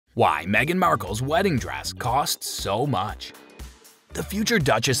Why Meghan Markle's wedding dress costs so much. The future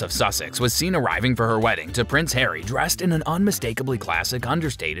Duchess of Sussex was seen arriving for her wedding to Prince Harry dressed in an unmistakably classic,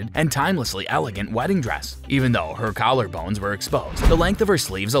 understated, and timelessly elegant wedding dress. Even though her collarbones were exposed, the length of her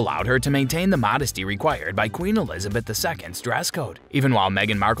sleeves allowed her to maintain the modesty required by Queen Elizabeth II's dress code. Even while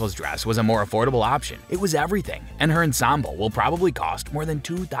Meghan Markle's dress was a more affordable option, it was everything, and her ensemble will probably cost more than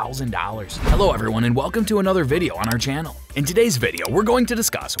 $2,000. Hello everyone and welcome to another video on our channel. In today's video, we're going to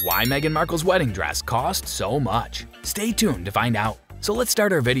discuss why Meghan Markle's wedding dress costs so much. Stay tuned to find out. So let's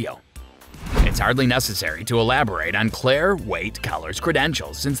start our video. It's hardly necessary to elaborate on Claire Waite Keller's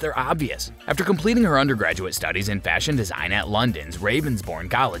credentials since they're obvious. After completing her undergraduate studies in fashion design at London's Ravensbourne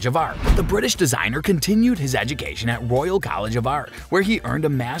College of Art, the British designer continued his education at Royal College of Art, where he earned a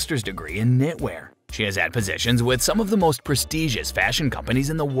master's degree in knitwear. She has had positions with some of the most prestigious fashion companies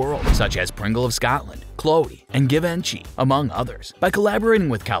in the world, such as Pringle of Scotland, Chloe, and Givenchy, among others. By collaborating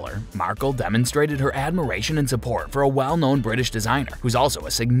with Keller, Markle demonstrated her admiration and support for a well-known British designer who's also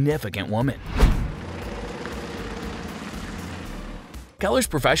a significant woman. Keller's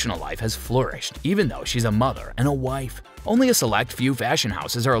professional life has flourished, even though she's a mother and a wife. Only a select few fashion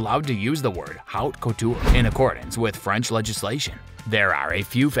houses are allowed to use the word haute couture in accordance with French legislation. There are a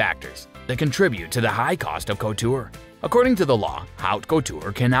few factors that contribute to the high cost of couture. According to the law, haute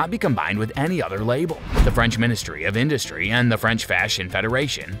couture cannot be combined with any other label. The French Ministry of Industry and the French Fashion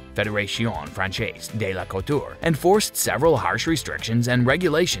Federation, Fédération Française de la Couture, enforced several harsh restrictions and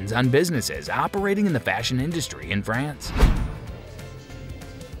regulations on businesses operating in the fashion industry in France.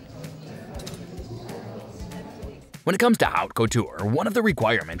 When it comes to haute couture, one of the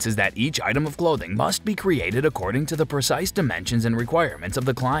requirements is that each item of clothing must be created according to the precise dimensions and requirements of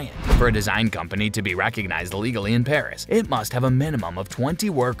the client. For a design company to be recognized legally in Paris, it must have a minimum of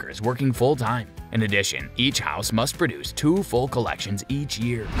 20 workers working full-time. In addition, each house must produce 2 full collections each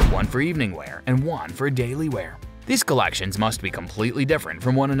year, one for evening wear and one for daily wear. These collections must be completely different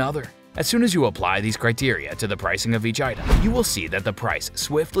from one another. As soon as you apply these criteria to the pricing of each item, you will see that the price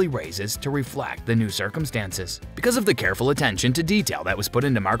swiftly raises to reflect the new circumstances. Because of the careful attention to detail that was put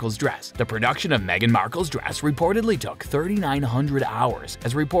into Markle's dress, the production of Meghan Markle's dress reportedly took 3,900 hours,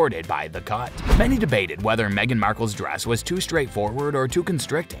 as reported by The Cut. Many debated whether Meghan Markle's dress was too straightforward or too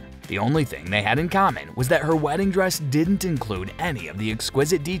constricting. The only thing they had in common was that her wedding dress didn't include any of the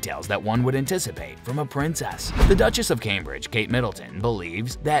exquisite details that one would anticipate from a princess. The Duchess of Cambridge, Kate Middleton,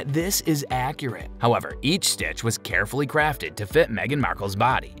 believes that this is accurate. However, each stitch was carefully crafted to fit Meghan Markle's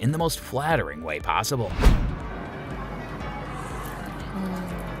body in the most flattering way possible.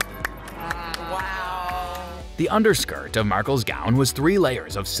 The underskirt of Markle's gown was 3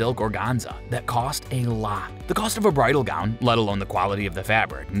 layers of silk organza that cost a lot. The cost of a bridal gown, let alone the quality of the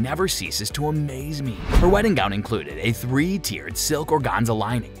fabric, never ceases to amaze me. Her wedding gown included a 3-tiered silk organza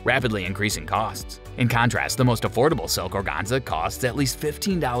lining, rapidly increasing costs. In contrast, the most affordable silk organza costs at least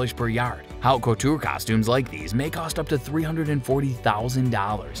 $15 per yard. Haute couture costumes like these may cost up to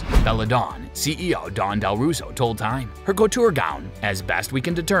 $340,000. Bella Dawn CEO Dawn Del Russo told Time, "Her couture gown, as best we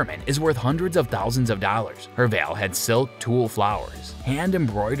can determine, is worth hundreds of thousands of dollars. Her veil had silk tulle flowers hand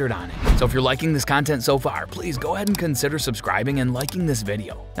embroidered on it." So if you're liking this content so far, please go ahead and consider subscribing and liking this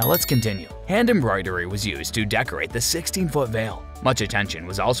video. Now let's continue. Hand embroidery was used to decorate the 16-foot veil. Much attention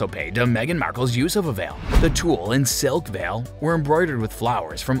was also paid to Meghan Markle's use of a veil. The tulle and silk veil were embroidered with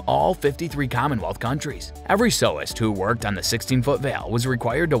flowers from all 53 Commonwealth countries. Every sewist who worked on the 16-foot veil was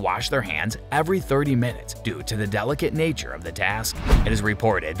required to wash their hands every 30 minutes due to the delicate nature of the task. It is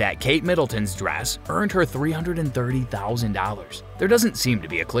reported that Kate Middleton's dress earned her $330,000. There doesn't seem to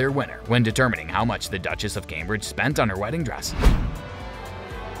be a clear winner when determining how much the Duchess of Cambridge spent on her wedding dress.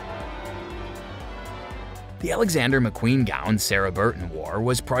 The Alexander McQueen gown Sarah Burton wore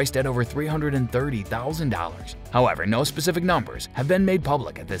was priced at over $330,000. However, no specific numbers have been made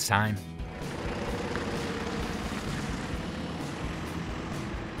public at this time.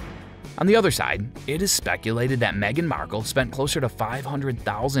 On the other side, it is speculated that Meghan Markle spent closer to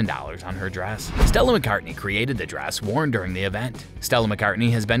 $500,000 on her dress. Stella McCartney created the dress worn during the event. Stella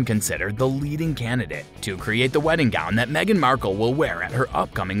McCartney has been considered the leading candidate to create the wedding gown that Meghan Markle will wear at her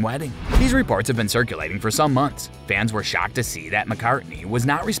upcoming wedding. These reports have been circulating for some months. Fans were shocked to see that McCartney was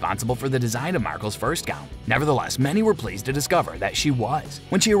not responsible for the design of Markle's first gown. Nevertheless, many were pleased to discover that she was.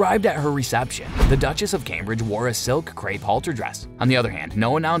 When she arrived at her reception, the Duchess of Cambridge wore a silk crepe halter dress. On the other hand,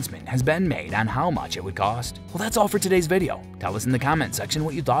 no announcement has been made on how much it would cost. Well, that's all for today's video. Tell us in the comment section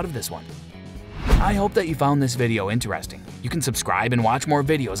what you thought of this one. I hope that you found this video interesting. You can subscribe and watch more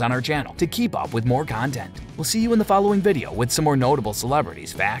videos on our channel to keep up with more content. We'll see you in the following video with some more notable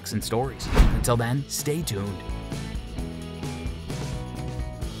celebrities, facts, and stories. Until then, stay tuned.